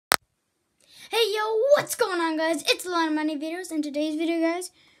Hey yo, what's going on guys? It's a lot of money videos. In today's video guys,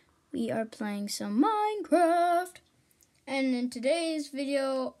 we are playing some Minecraft. And in today's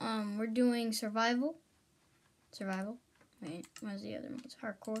video, we're doing survival. Wait, what was the other one? It's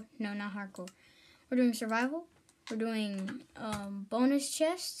hardcore. No, not hardcore. We're doing survival. We're doing bonus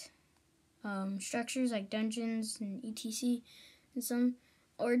chest, structures like dungeons and etc. and some.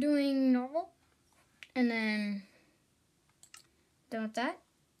 We're doing normal. And then done with that.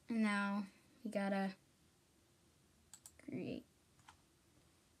 And now we gotta create.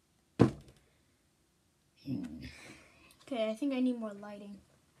 Okay, I think I need more lighting.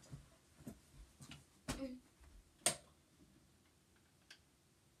 I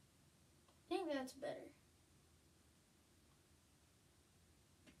think that's better.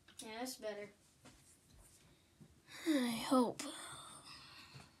 Yeah, that's better. I hope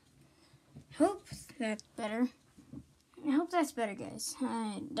that's better. I hope that's better, guys.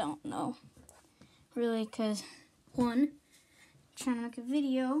 I don't know. Really, because one, I'm trying to make a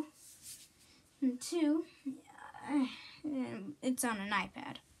video, and two, it's on an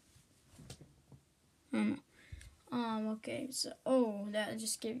iPad. Okay, so, that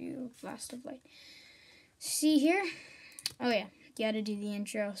just gave you a blast of light. See here? Oh yeah, you gotta do the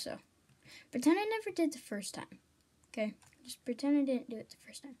intro, so pretend I never did the first time. Okay, just pretend I didn't do it the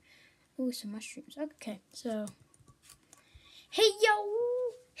first time. Ooh, some mushrooms. Okay, so, hey yo,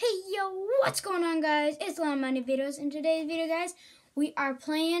 what's going on guys? It's Lot of Money Videos. In today's video guys, we are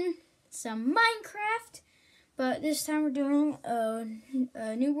playing some Minecraft, but this time we're doing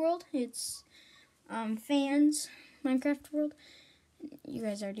a new world. It's fans Minecraft world. You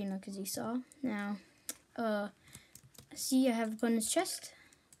guys already know because you saw. Now, see I have a bonus chest.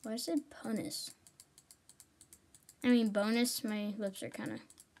 Why is it bonus? I mean bonus, my lips are kind of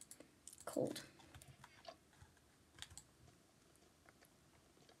cold.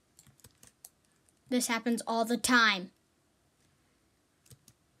 This happens all the time.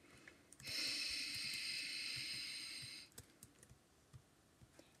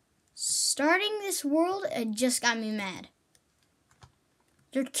 Starting this world, it just got me mad.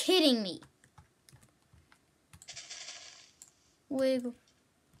 You're kidding me. Wiggle.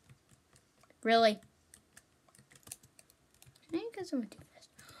 Really? I think I went too fast.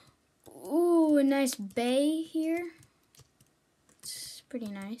 Ooh, a nice bay here. It's pretty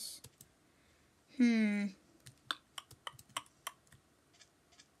nice.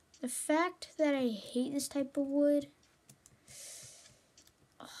 The fact that I hate this type of wood.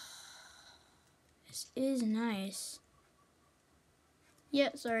 This is nice. Yeah,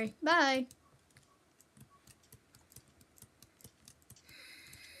 sorry. Bye.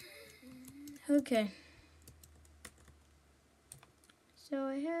 Okay. So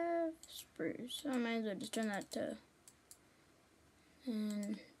I have spruce. I might as well just turn that to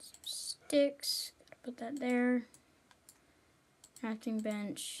and some sticks. Gotta put that there. Crafting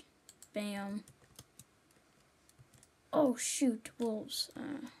bench. Bam. Oh shoot, wolves.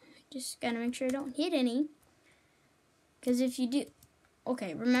 Just gotta make sure I don't hit any. Because if you do,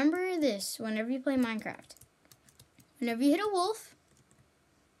 okay, remember this whenever you play Minecraft. Whenever you hit a wolf,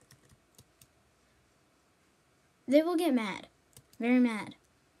 they will get mad. Very mad.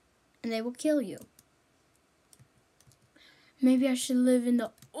 And they will kill you. Maybe I should live in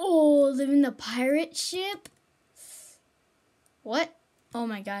the pirate ship? What? Oh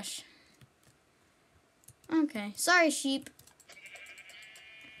my gosh. Okay, sorry sheep.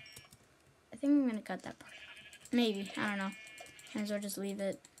 I think I'm gonna cut that part out. Maybe, I don't know. Might as well just leave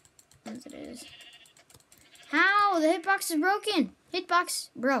it as it is. How? The hitbox is broken.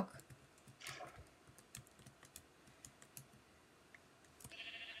 Hitbox broke.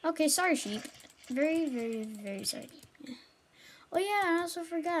 Okay, sorry sheep. Very, very, very sorry. Yeah. Oh yeah, I also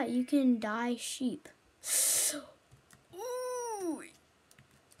forgot. You can dye sheep. Ooh.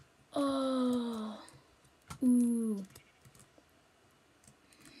 Oh. Ooh.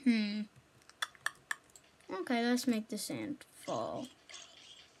 Okay, let's make the sand fall.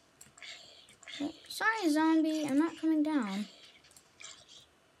 Oh, sorry, zombie. I'm not coming down.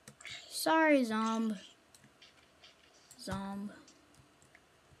 Sorry, Zombopolin.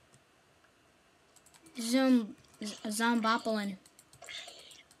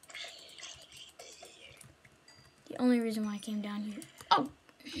 The only reason why I came down here. Oh!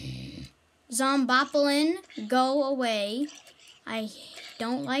 Zombopolin, go away. I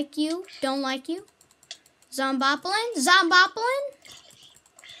don't like you. Don't like you. Zombopolin? Zombopolin?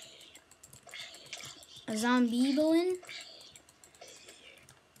 A Zombopolin?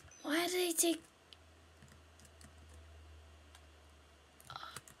 Why do they take...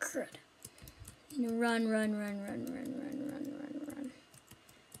 Oh, crud. Run.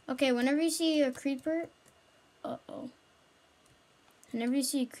 Okay, whenever you see a creeper, whenever you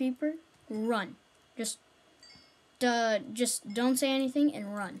see a creeper, run. Just don't say anything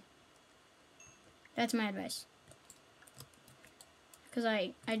and run. That's my advice. Cause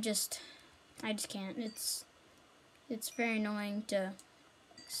I just can't. It's very annoying to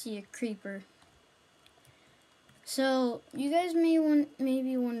see a creeper. So you guys may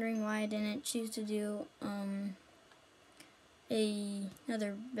be wondering why I didn't choose to do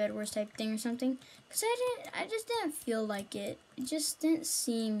another Bed Wars type thing or something. Cause I just didn't feel like it. It just didn't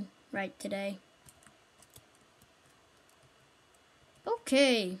seem right today.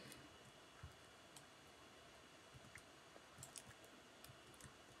 Okay.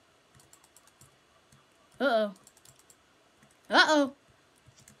 Uh-oh. Uh-oh.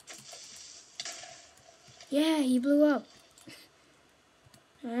 Yeah, he blew up.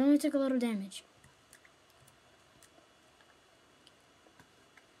 I only took a little damage.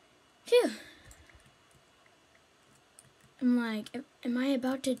 Phew. I'm like, am I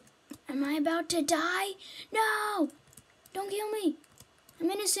about to die? No! Don't kill me. I'm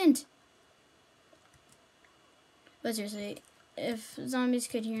innocent. But seriously, if zombies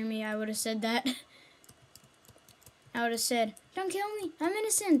could hear me, I would have said that. I would have said, don't kill me. I'm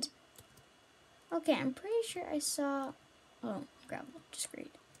innocent. Okay, I'm pretty sure I saw... Oh, gravel. Just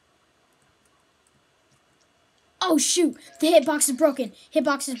great. Oh, shoot. The hitbox is broken.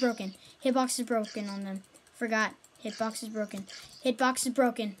 Hitbox is broken. Hitbox is broken on them. Forgot. Hitbox is broken. Hitbox is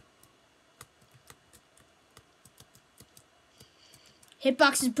broken.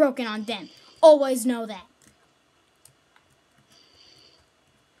 Hitbox is broken on them. Always know that.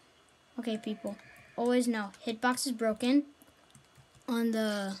 Okay, people. Always know. Hitbox is broken on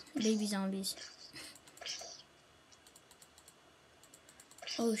the baby zombies.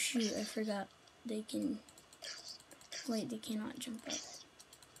 Oh, shoot. I forgot. They can... Wait, they cannot jump up.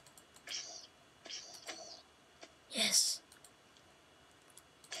 Yes.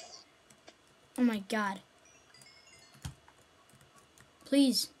 Oh my god.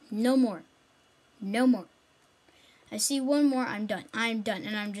 Please, no more. No more. I see one more, I'm done. I'm done,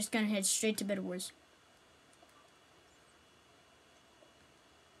 and I'm just gonna head straight to Bed Wars.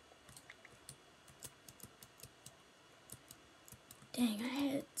 Dang, I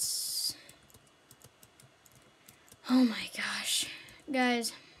had... Oh my gosh.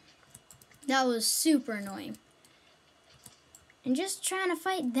 Guys, that was super annoying. And just trying to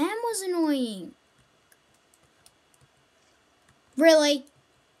fight them was annoying. Really?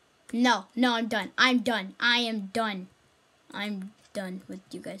 No, I'm done. I'm done. I am done. I'm done with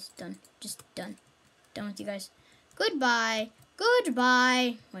you guys. Done. Just done. Done with you guys. Goodbye.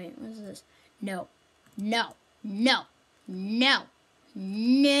 Goodbye. Wait, what is this? No. No. No. No.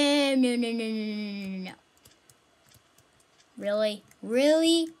 No, no, no, no, no, no, no. Really?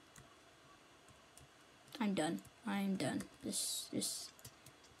 Really? I'm done. I'm done. This...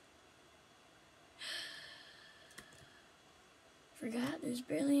 Forgot there's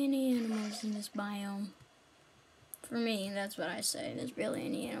barely any animals in this biome. For me, that's what I say. There's barely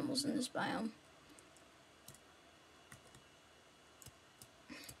any animals in this biome.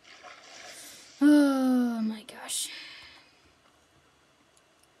 Oh my gosh.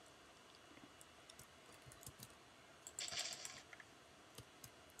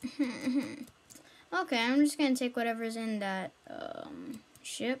 Okay, I'm just gonna take whatever's in that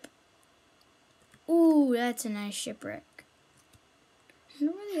ship. Ooh, that's a nice shipwreck. I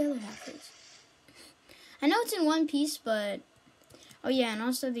wonder where the other half is. I know it's in one piece, but... Oh yeah, and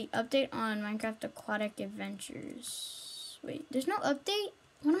also the update on Minecraft Aquatic Adventures. Wait, there's no update?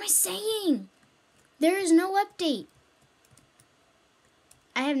 What am I saying? There is no update.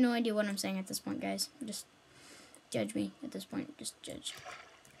 I have no idea what I'm saying at this point, guys. Just judge me at this point. Just judge.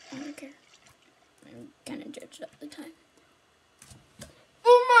 I don't care. I'm kind of judged all the time.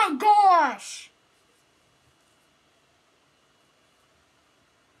 Oh my gosh!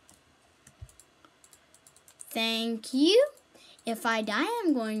 Thank you. If I die,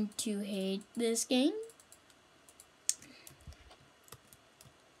 I'm going to hate this game.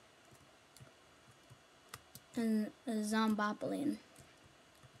 And a Zombopolin.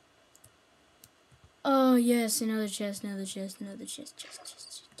 Oh yes, another chest, another chest, another chest.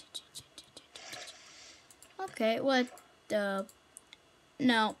 Okay, what the?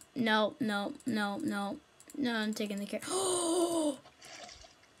 No, I'm taking the carrot. Oh,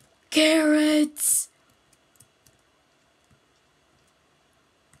 carrots!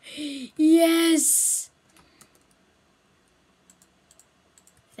 Yes!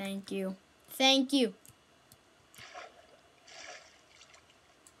 Thank you. Thank you.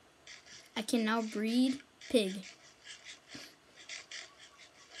 I can now breed pig.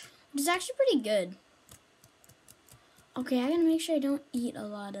 It's actually pretty good. Okay, I gotta make sure I don't eat a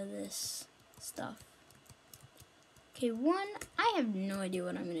lot of this stuff. Okay, 1, I have no idea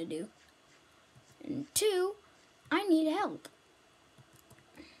what I'm gonna do. And 2, I need help.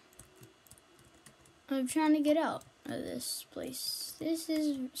 I'm trying to get out of this place. This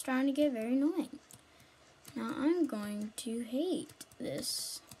is starting to get very annoying. Now I'm going to hate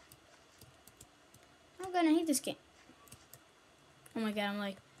this. I'm gonna hate this game. Oh my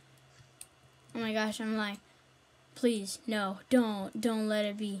god, oh my gosh, I'm like, please, no, don't let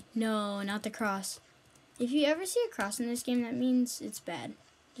it be. No, not the cross. If you ever see a cross in this game, that means it's bad.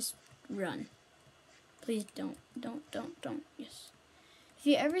 Just run. Please don't. Yes. If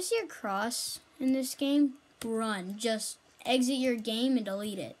you ever see a cross in this game, run. Just exit your game and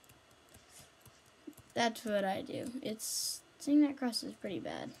delete it. That's what I do. Seeing that cross is pretty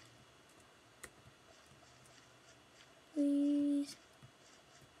bad. Please.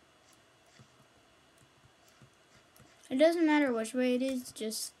 It doesn't matter which way it is,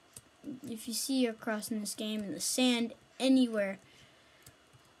 just if you see a cross in this game in the sand anywhere,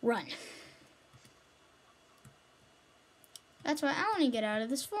 run. That's why I want to get out of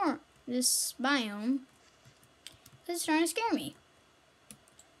this biome. It's trying to scare me.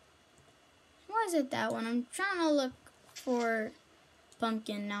 Why is it that one? I'm trying to look for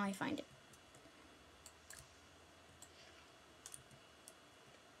pumpkin. Now I find it.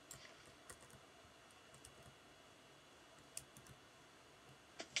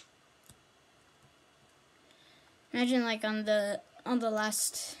 Imagine like on the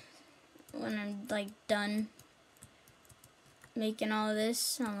last, when I'm like done making all of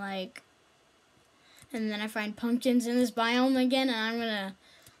this, I'm like, and then I find pumpkins in this biome again, and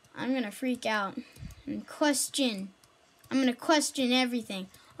I'm gonna freak out and question. I'm gonna question everything.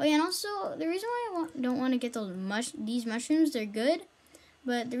 Oh yeah, and also the reason why I don't want to get these mushrooms, they're good,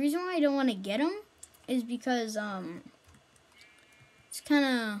 but the reason why I don't want to get them is because it's kind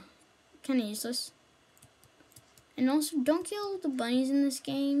of useless. And also, don't kill the bunnies in this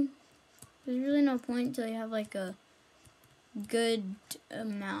game. There's really no point until you have like a good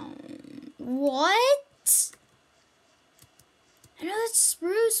amount. What? I know that's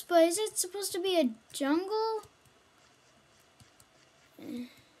spruce, but is it supposed to be a jungle? Oh,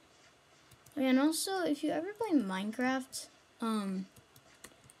 yeah, and also, if you ever play Minecraft,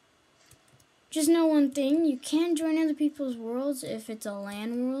 just know one thing: you can join other people's worlds if it's a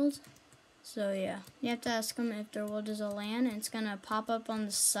LAN world. So yeah, you have to ask them if their world is a LAN, and it's gonna pop up on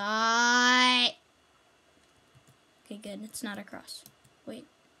the side. Okay, good. It's not a cross. Wait.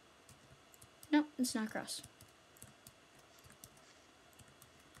 No, it's not a cross.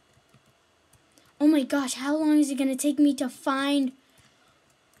 Oh my gosh, how long is it gonna take me to find?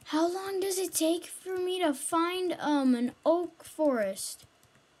 How long does it take for me to find an oak forest?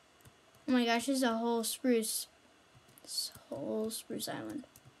 Oh my gosh, there's a whole spruce. This whole spruce island.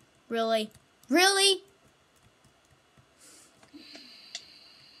 Really? Really?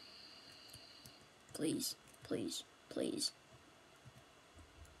 Please, please, please.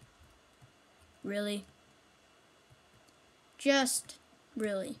 Really? Just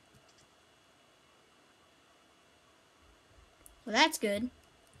really. Well, that's good.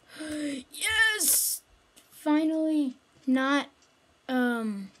 Yes! Finally, not,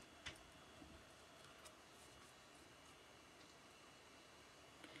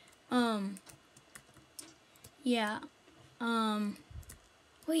 yeah,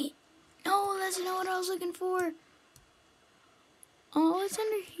 wait, no, that's not what I was looking for. Oh, it's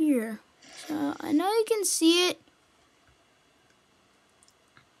under here. So, I know you can see it.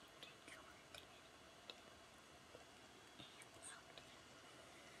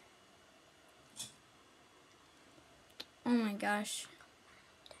 Oh my gosh.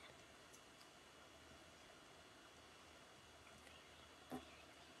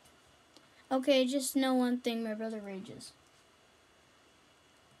 Okay, just know one thing, my brother rages.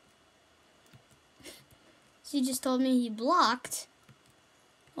 So he just told me he blocked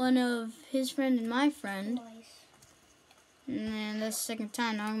one of his friend and my friend. And that's the second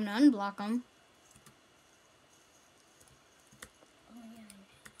time. Now I'm going to unblock him.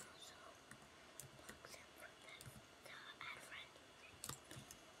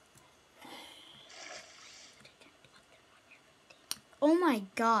 Oh my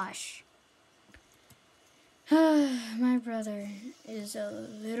gosh. My brother is a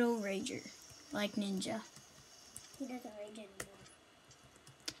little rager, like Ninja. He doesn't rage anymore.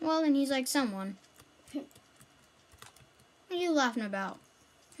 Well, then he's like someone. What are you laughing about?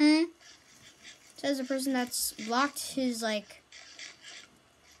 Says the person that's blocked his, like,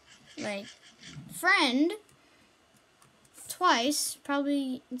 friend twice.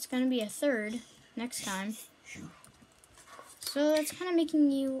 Probably it's going to be a third next time. So that's kind of making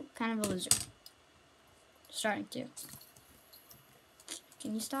you kind of a loser. Starting to.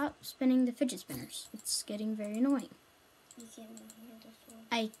 Can you stop spinning the fidget spinners? It's getting very annoying. You can't even hear this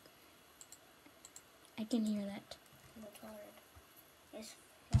one. I can hear that. It's hard. It's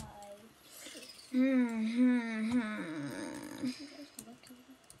 5.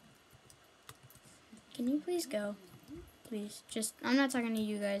 Can you please go? Please. Just, I'm not talking to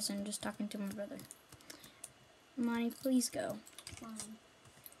you guys. I'm just talking to my brother. Monty, please go. Fine.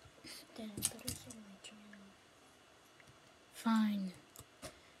 Then put us in my channel. Fine.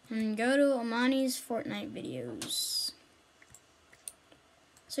 And go to Amani's Fortnite videos.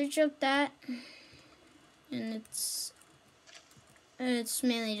 Search up that. And it's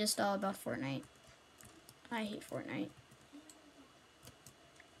mainly just all about Fortnite. I hate Fortnite.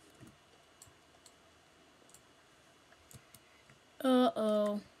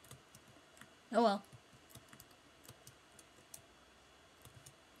 Uh-oh. Oh well.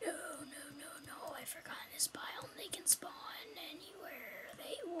 No. I forgot this biome. They can spawn anywhere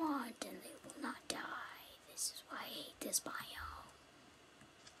they want and they will not die. This is why I hate this biome.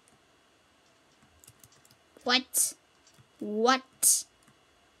 What? What? Is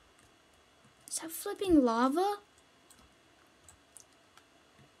that flipping lava?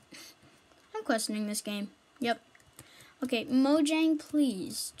 I'm questioning this game. Yep. Okay, Mojang,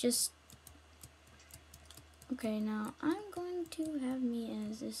 please. Just... Okay, now I'm going to have me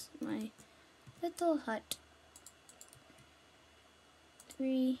as this my little hut.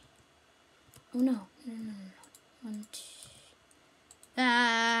 3. Oh no. 1, 2.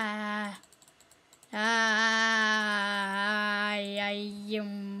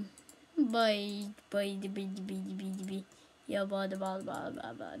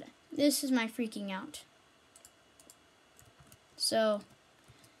 This is my freaking out. So,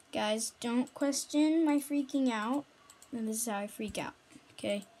 guys, don't question my freaking out. And this is how I freak out,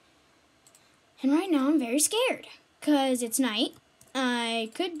 okay? And right now I'm very scared because it's night. I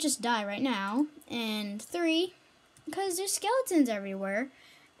could just die right now. And 3, because there's skeletons everywhere.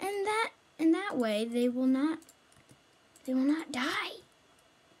 And that way they will not die.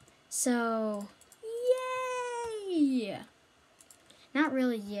 So, yay! Not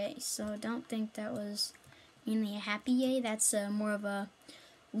really yay, so don't think that was mainly a happy yay. That's more of a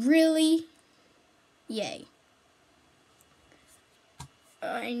really yay.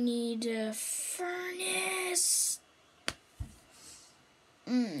 I need a furnace.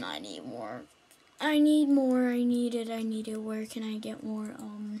 I need more. I need it. Where can I get more?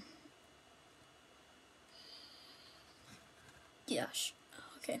 Gosh.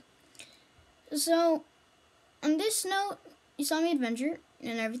 Okay. So, on this note, you saw me adventure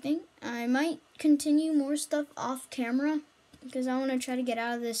and everything. I might continue more stuff off camera because I want to try to get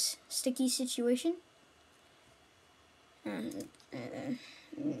out of this sticky situation. Can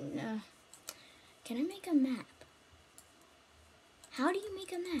I make a map? How do you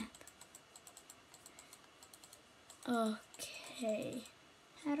make a map? Okay.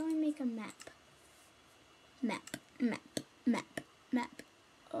 How do I make a map? Map.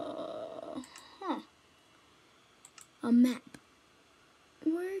 A map.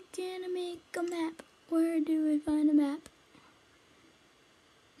 Where can I make a map? Where do I find a map?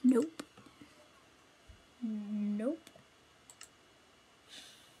 Nope.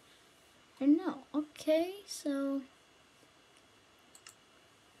 I know. Okay, so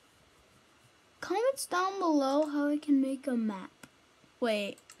comments down below how I can make a map.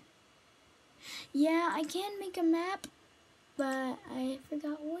 Wait. Yeah, I can make a map, but I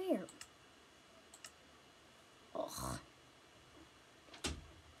forgot where. Ugh.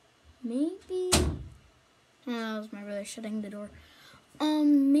 Maybe. Oh, that was my brother shutting the door.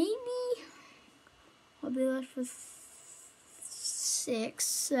 Maybe I'll be left with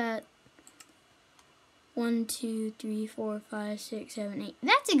 6 at 1, 2, 3, 4, 5, 6, 7, 8.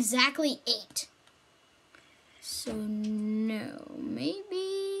 That's exactly 8. So no,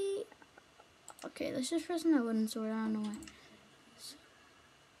 maybe. Okay, let's just press on that wooden sword. I don't know why.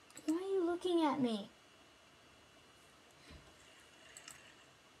 Why are you looking at me?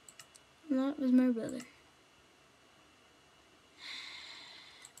 That was my brother.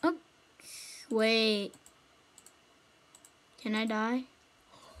 Oh, wait. Can I die?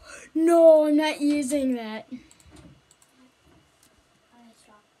 No, I'm not using that. I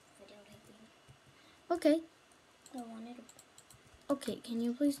stopped videotaping. Okay. I wanted to. Okay, can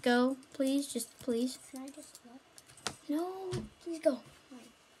you please go? Please, just please. Can I just look? No, please go. Why?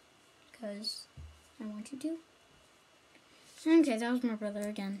 Because I want you to. Okay, that was my brother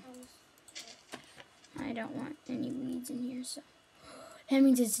again. I don't want any weeds in here, so that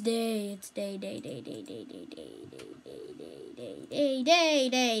means it's day. It's day.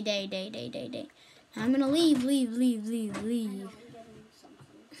 I'm gonna leave.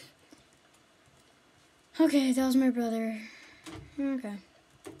 Okay, that was my brother. Okay.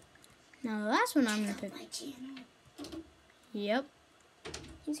 Now the last one I'm gonna pick. My channel. Yep.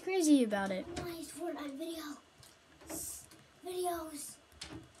 He's crazy about it. Nice Fortnite videos.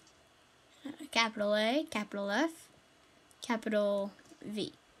 Capital A, capital F, capital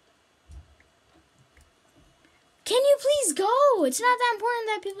V. Can you please go? It's not that important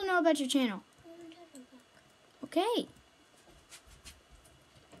that people know about your channel. Okay.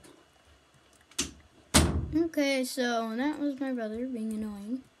 Okay, so that was my brother being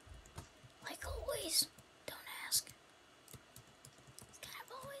annoying. Like always. Don't ask. It's kind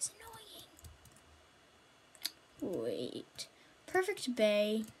of always annoying. Wait. Perfect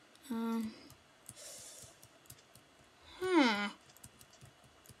Bay.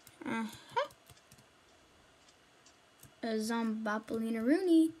 Zombopolina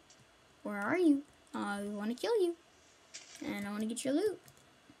Rooney. Where are you? I want to kill you. And I want to get your loot.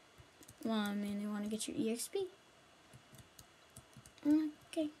 Well, I mean, I want to get your EXP.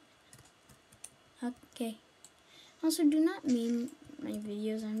 Okay. Also, do not meme my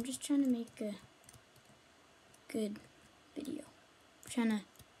videos. I'm just trying to make a good video. I'm trying to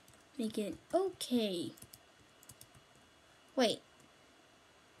make it okay.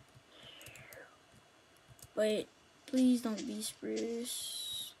 Wait, please don't be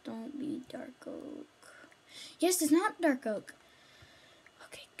spruce. Don't be dark oak. Yes, it's not dark oak.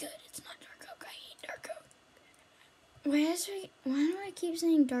 Okay, good. It's not dark oak. I hate dark oak. Why do I keep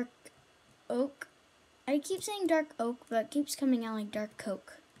saying dark oak? I keep saying dark oak, but it keeps coming out like dark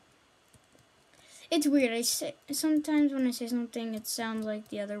coke. It's weird. Sometimes when I say something, it sounds like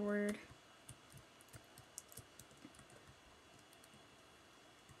the other word.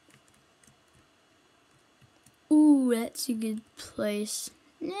 Ooh, that's a good place.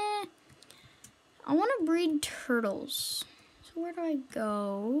 Nah. I want to breed turtles. So where do I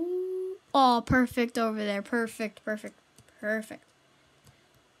go? Oh, perfect over there. Perfect.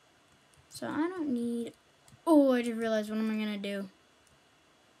 So I don't need... Oh, I just realized what am I going to do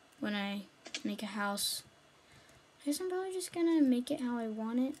when I make a house. I guess I'm probably just going to make it how I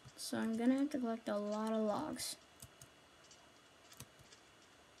want it. So I'm going to have to collect a lot of logs.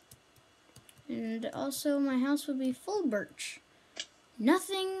 And also my house will be full birch.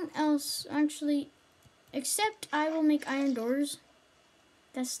 Nothing else, actually, except I will make iron doors.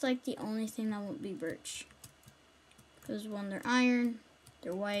 That's like the only thing that won't be birch. Because when they're iron,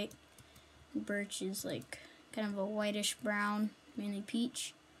 they're white. Birch is like kind of a whitish brown, mainly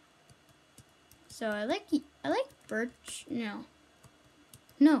peach. So I like birch. No,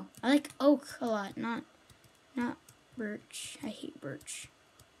 I like oak a lot, not birch. I hate birch.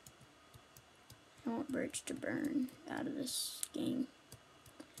 I want birch to burn out of this game.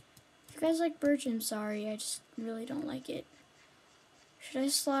 If you guys like birch, I'm sorry. I just really don't like it. Should I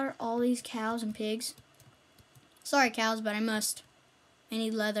slaughter all these cows and pigs? Sorry, cows, but I must. I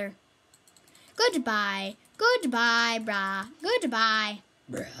need leather. Goodbye. Goodbye, brah. Goodbye.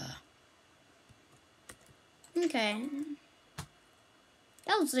 Bruh. Okay.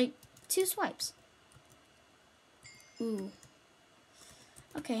 That was like 2 swipes. Ooh.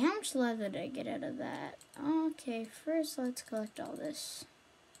 Okay, how much leather did I get out of that? Okay, first let's collect all this.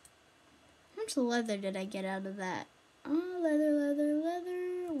 How much leather did I get out of that? Oh,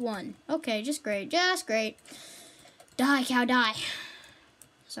 leather. 1. Okay, just great. Die, cow, die.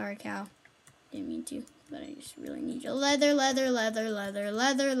 Sorry, cow. Didn't mean to, but I just really need your leather.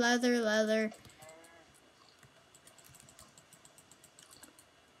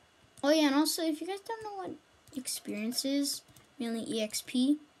 Oh yeah, and also, if you guys don't know what experience is, mainly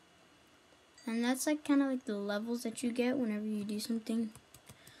EXP, and that's like kind of like the levels that you get whenever you do something.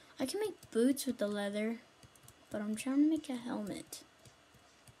 I can make boots with the leather, but I'm trying to make a helmet.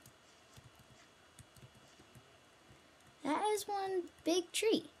 That is one big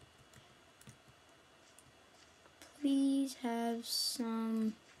tree. Please have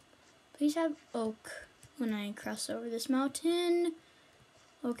oak when I cross over this mountain.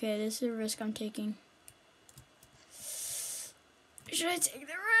 Okay, this is a risk I'm taking. Should I take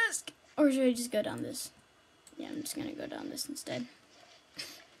the risk? Or should I just go down this? Yeah, I'm just gonna go down this instead.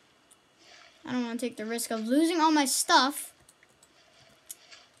 I don't want to take the risk of losing all my stuff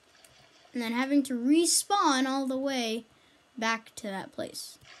and then having to respawn all the way back to that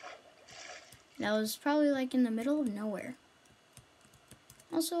place. That was probably like in the middle of nowhere.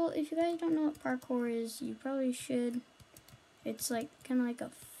 Also, if you guys don't know what parkour is, you probably should. It's like kind of like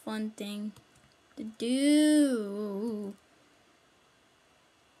a fun thing to do.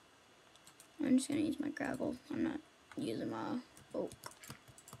 I'm just gonna use my gravel. I'm not using my oak.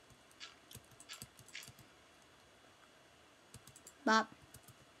 Bop.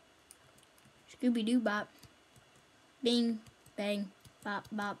 Scooby-Doo bop. Bing, bang, bop,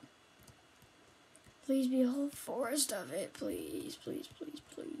 bop. Please be a whole forest of it. Please, please, please,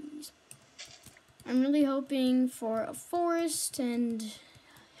 please. I'm really hoping for a forest, and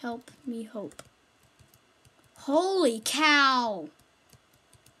help me hope. Holy cow!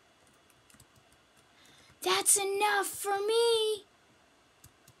 That's enough for me!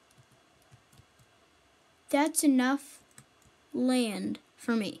 That's enough land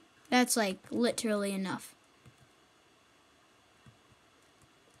for me. That's like literally enough.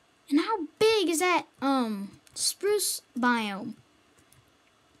 And how big is that spruce biome?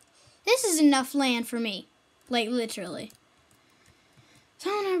 This is enough land for me. Like literally. So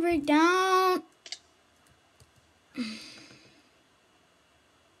I'm gonna break down.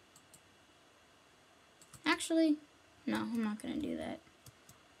 Actually, no, I'm not gonna do that.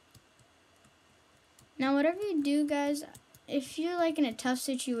 Now whatever you do, guys, if you're like in a tough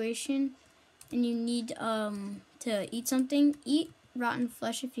situation and you need to eat something, eat rotten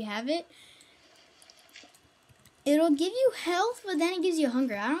flesh if you have it. It'll give you health, but then it gives you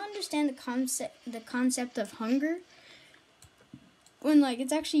hunger. I don't understand the concept of hunger when like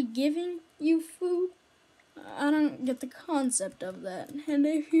it's actually giving you food. I don't get the concept of that. And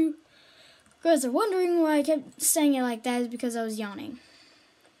if you guys are wondering why I kept saying it like that, is because I was yawning.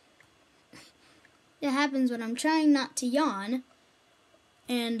 It happens when I'm trying not to yawn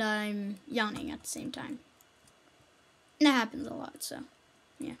and I'm yawning at the same time. And that happens a lot, so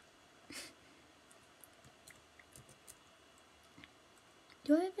yeah.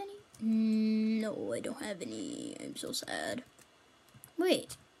 Do I have any? No, I don't have any. I'm so sad.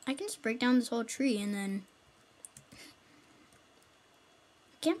 Wait, I can just break down this whole tree and then...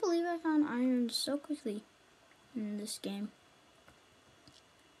 I can't believe I found iron so quickly in this game.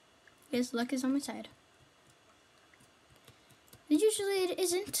 Guess luck is on my side. Usually it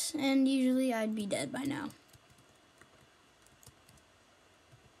isn't, and usually I'd be dead by now.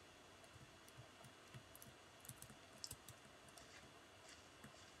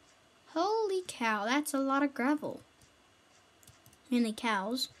 Holy cow, that's a lot of gravel. Mainly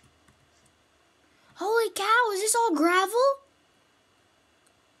cows. Holy cow, is this all gravel?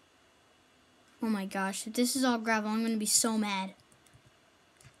 Oh my gosh, if this is all gravel, I'm gonna be so mad.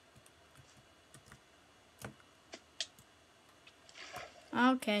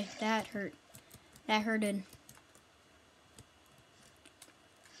 Okay, that hurt. That hurted.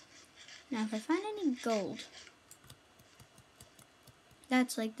 Now, if I find any gold,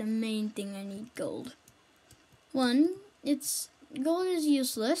 that's like the main thing I need gold. One, gold is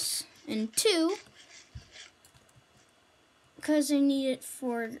useless, and two, because I need it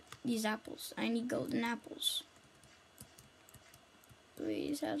for these apples. I need golden apples.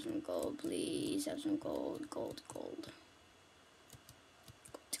 Please have some gold. Please have some gold. Gold, gold.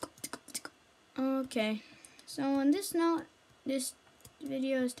 Okay, so on this note, this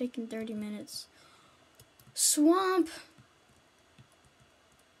video is taking 30 minutes. Swamp.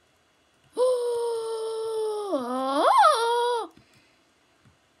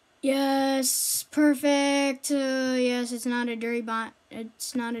 Yes, perfect. Yes, it's not a dirty biome.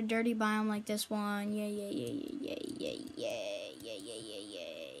 It's not a dirty biome like this one. Yay, yay, yay, yay, yay, yay, yay, yay, yay,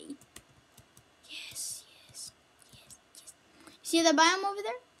 yay. Yes, yes, yes, yes. See that biome over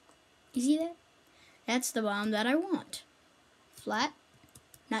there? You see that? That's the biome that I want. Flat,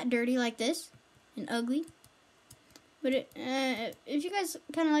 not dirty like this, and ugly. But if you guys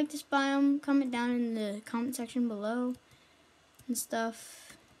kind of like this biome, comment down in the comment section below and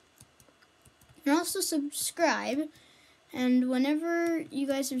stuff. And also subscribe. And whenever you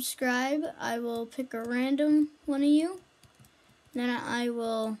guys subscribe, I will pick a random one of you. Then I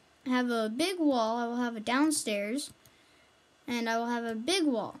will have a big wall. I will have a downstairs. And I will have a big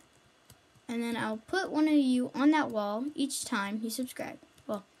wall. And then I'll put one of you on that wall each time you subscribe.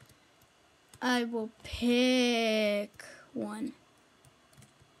 Well, I will pick one.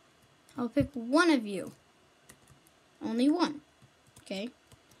 I'll pick one of you. Only one. Okay?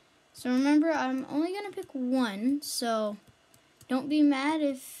 So remember, I'm only going to pick one, so don't be mad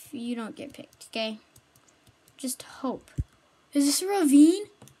if you don't get picked, okay? Just hope. Is this a ravine?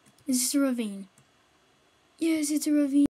 Is this a ravine? Yes, it's a ravine.